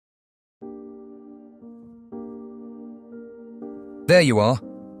There you are.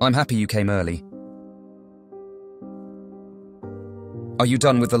 I'm happy you came early. Are you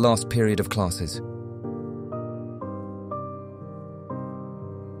done with the last period of classes?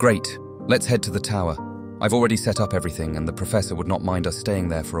 Great. Let's head to the tower. I've already set up everything, and the professor would not mind us staying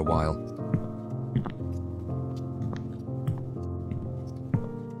there for a while.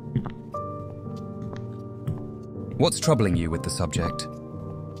 What's troubling you with the subject?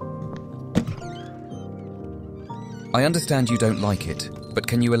 I understand you don't like it, but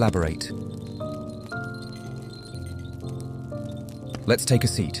can you elaborate? Let's take a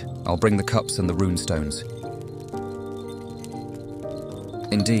seat. I'll bring the cups and the rune stones.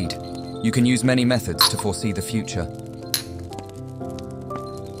 Indeed, you can use many methods to foresee the future.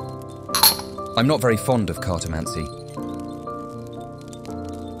 I'm not very fond of cartomancy.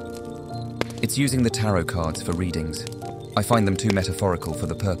 It's using the tarot cards for readings. I find them too metaphorical for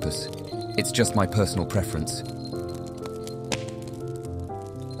the purpose. It's just my personal preference.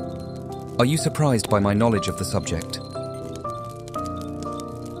 Are you surprised by my knowledge of the subject?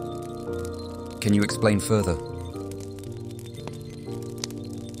 Can you explain further?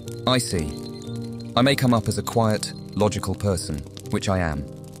 I see. I may come up as a quiet, logical person, which I am.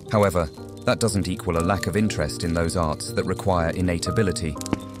 However, that doesn't equal a lack of interest in those arts that require innate ability.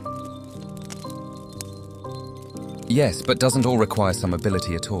 Yes, but doesn't all require some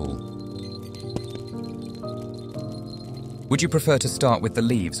ability at all? Would you prefer to start with the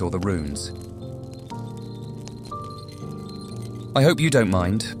leaves or the runes? I hope you don't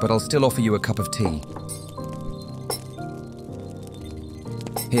mind, but I'll still offer you a cup of tea.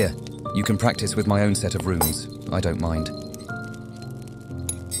 Here, you can practice with my own set of runes. I don't mind.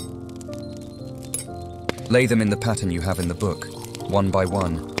 Lay them in the pattern you have in the book, one by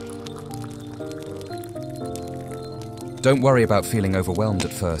one. Don't worry about feeling overwhelmed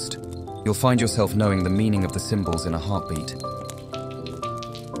at first. You'll find yourself knowing the meaning of the symbols in a heartbeat.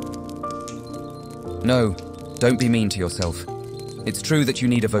 No, don't be mean to yourself. It's true that you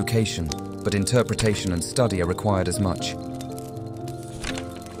need a vocation, but interpretation and study are required as much.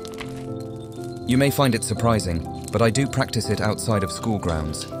 You may find it surprising, but I do practice it outside of school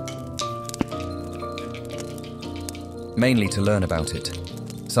grounds. Mainly to learn about it.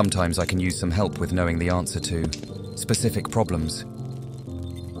 Sometimes I can use some help with knowing the answer to specific problems.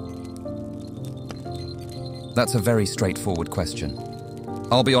 That's a very straightforward question.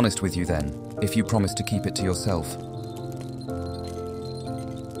 I'll be honest with you then, if you promise to keep it to yourself.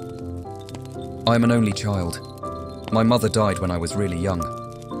 I am an only child. My mother died when I was really young.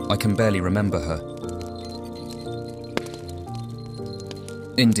 I can barely remember her.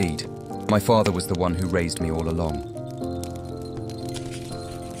 Indeed, my father was the one who raised me all along.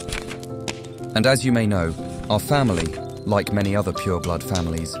 And as you may know, our family, like many other pure-blood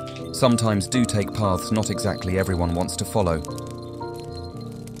families, sometimes do take paths not exactly everyone wants to follow.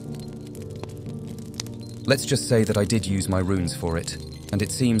 Let's just say that I did use my runes for it, and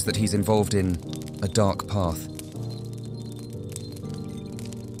it seems that he's involved in a dark path.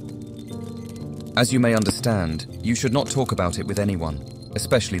 As you may understand, you should not talk about it with anyone,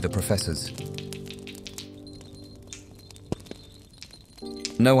 especially the professors.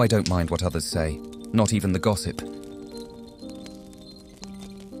 No, I don't mind what others say, not even the gossip.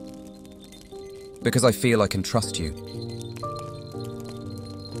 Because I feel I can trust you.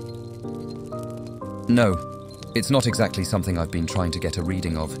 No, it's not exactly something I've been trying to get a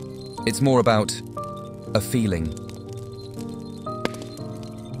reading of. It's more about a feeling.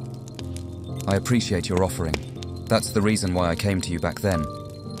 I appreciate your offering. That's the reason why I came to you back then.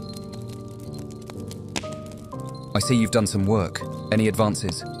 I see you've done some work. Any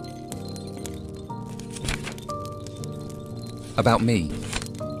advances? About me?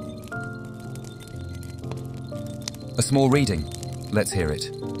 A small reading. Let's hear it.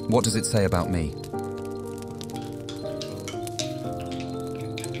 What does it say about me?